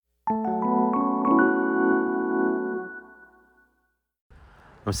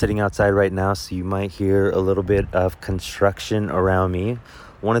I'm sitting outside right now, so you might hear a little bit of construction around me.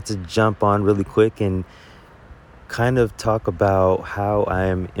 Wanted to jump on really quick and kind of talk about how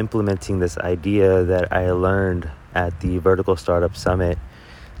I'm implementing this idea that I learned at the Vertical Startup Summit.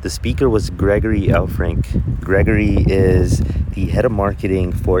 The speaker was Gregory Elfrink. Gregory is the head of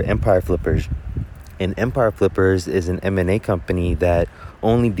marketing for Empire Flippers. And Empire Flippers is an M&A company that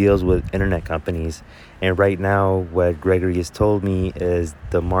only deals with internet companies. And right now, what Gregory has told me is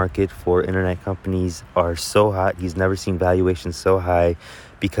the market for internet companies are so hot. He's never seen valuations so high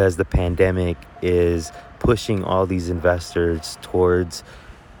because the pandemic is pushing all these investors towards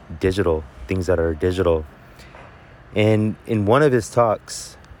digital, things that are digital. And in one of his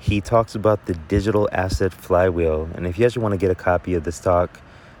talks, he talks about the digital asset flywheel. And if you guys want to get a copy of this talk,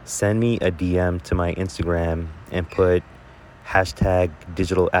 send me a DM to my Instagram and put hashtag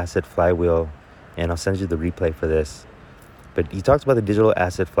digital asset flywheel, and I'll send you the replay for this. But he talks about the digital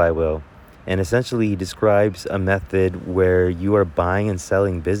asset flywheel, and essentially he describes a method where you are buying and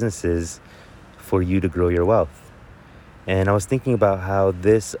selling businesses for you to grow your wealth. And I was thinking about how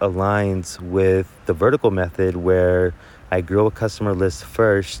this aligns with the vertical method where I grow a customer list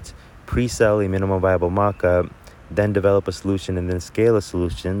first, pre-sell a minimum viable mock-up, then develop a solution, and then scale a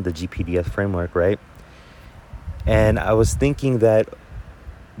solution, the GPDS framework, right? And I was thinking that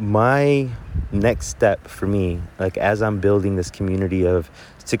my next step for me, like as I'm building this community of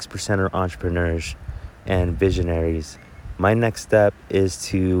 6%er entrepreneurs and visionaries, my next step is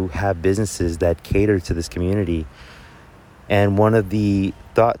to have businesses that cater to this community. And one of the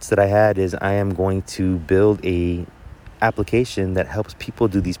thoughts that I had is I am going to build a application that helps people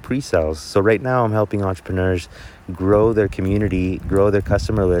do these pre-sales. So right now I'm helping entrepreneurs grow their community, grow their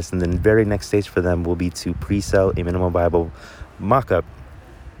customer list, and then the very next stage for them will be to pre-sell a minimum viable mock-up.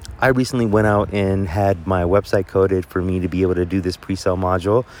 I recently went out and had my website coded for me to be able to do this pre-sale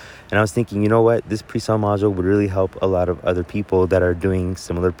module. And I was thinking, you know what? This pre-sale module would really help a lot of other people that are doing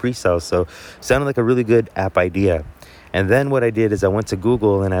similar pre-sales. So it sounded like a really good app idea. And then what I did is I went to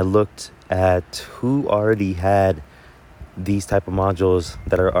Google and I looked at who already had these type of modules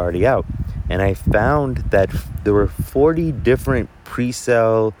that are already out. And I found that there were 40 different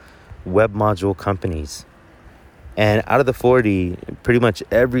pre-sale web module companies. And out of the 40, pretty much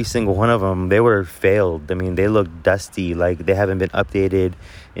every single one of them, they were failed. I mean, they look dusty, like they haven't been updated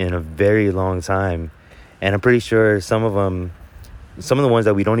in a very long time. And I'm pretty sure some of the ones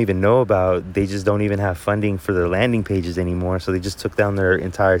that we don't even know about, they just don't even have funding for their landing pages anymore. So they just took down their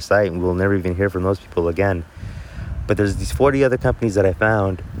entire site, and we'll never even hear from those people again. But there's these 40 other companies that I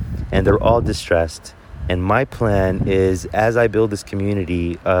found, and they're all distressed. And my plan is, as I build this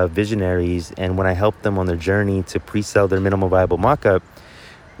community of visionaries, and when I help them on their journey to pre-sell their minimum viable mock-up,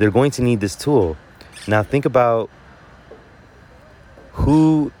 they're going to need this tool. Now think about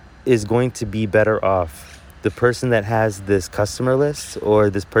who is going to be better off, the person that has this customer list or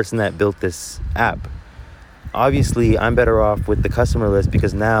this person that built this app. Obviously, I'm better off with the customer list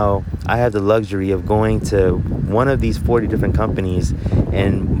because now I have the luxury of going to one of these 40 different companies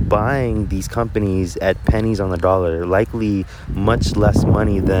and buying these companies at pennies on the dollar, likely much less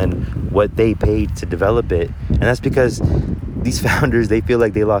money than what they paid to develop it. And that's because these founders, they feel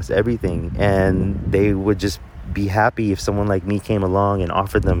like they lost everything, and they would just be happy if someone like me came along and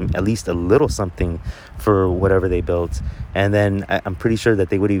offered them at least a little something for whatever they built. And then I'm pretty sure that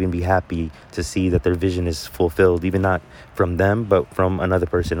they would even be happy to see that their vision is fulfilled, even not from them, but from another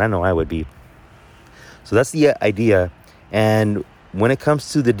person. I know I would be. So that's the idea. And when it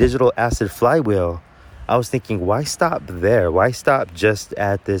comes to the digital asset flywheel, I was thinking, why stop there? Why stop just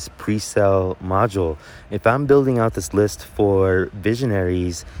at this pre-sale module? If I'm building out this list for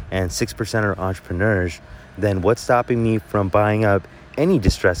visionaries and 6%er entrepreneurs, then what's stopping me from buying up any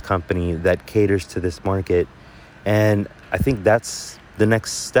distressed company that caters to this market? And I think that's the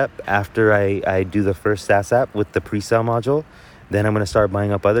next step after I do the first SaaS app with the pre-sale module. Then I'm going to start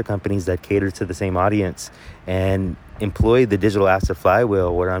buying up other companies that cater to the same audience and employ the digital asset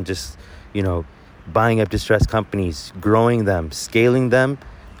flywheel where I'm just, buying up distressed companies, growing them, scaling them,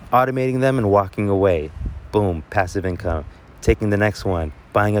 automating them, and walking away. Boom, passive income. Taking the next one,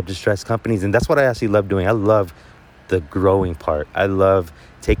 buying up distressed companies. And that's what I actually love doing. I love the growing part. I love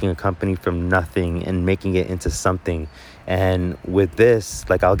taking a company from nothing and making it into something. And with this,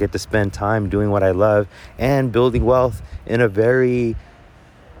 I'll get to spend time doing what I love and building wealth in a very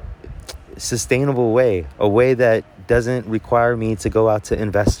sustainable way, a way that doesn't require me to go out to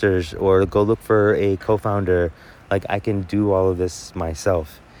investors or go look for a co-founder. I can do all of this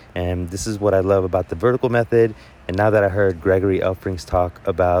myself. And this is what I love about the vertical method. And now that I heard Gregory Elfring's talk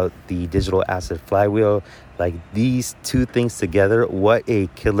about the digital asset flywheel, like these two things together, what a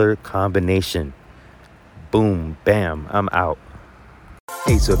killer combination. Boom, bam, I'm out.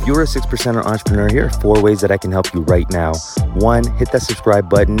 Hey, so if you're a 6%er entrepreneur, here are 4 ways that I can help you right now. 1, hit that subscribe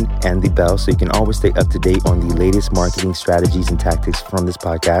button and the bell so you can always stay up to date on the latest marketing strategies and tactics from this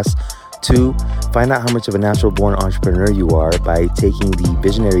podcast. 2, find out how much of a natural born entrepreneur you are by taking the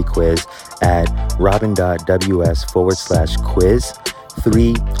visionary quiz at robin.ws/quiz.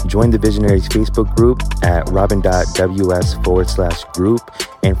 3, join the Visionaries Facebook group at robin.ws/group.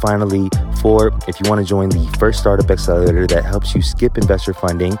 And finally, 4, if you want to join the first startup accelerator that helps you skip investor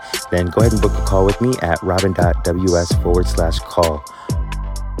funding, then go ahead and book a call with me at robin.ws/call.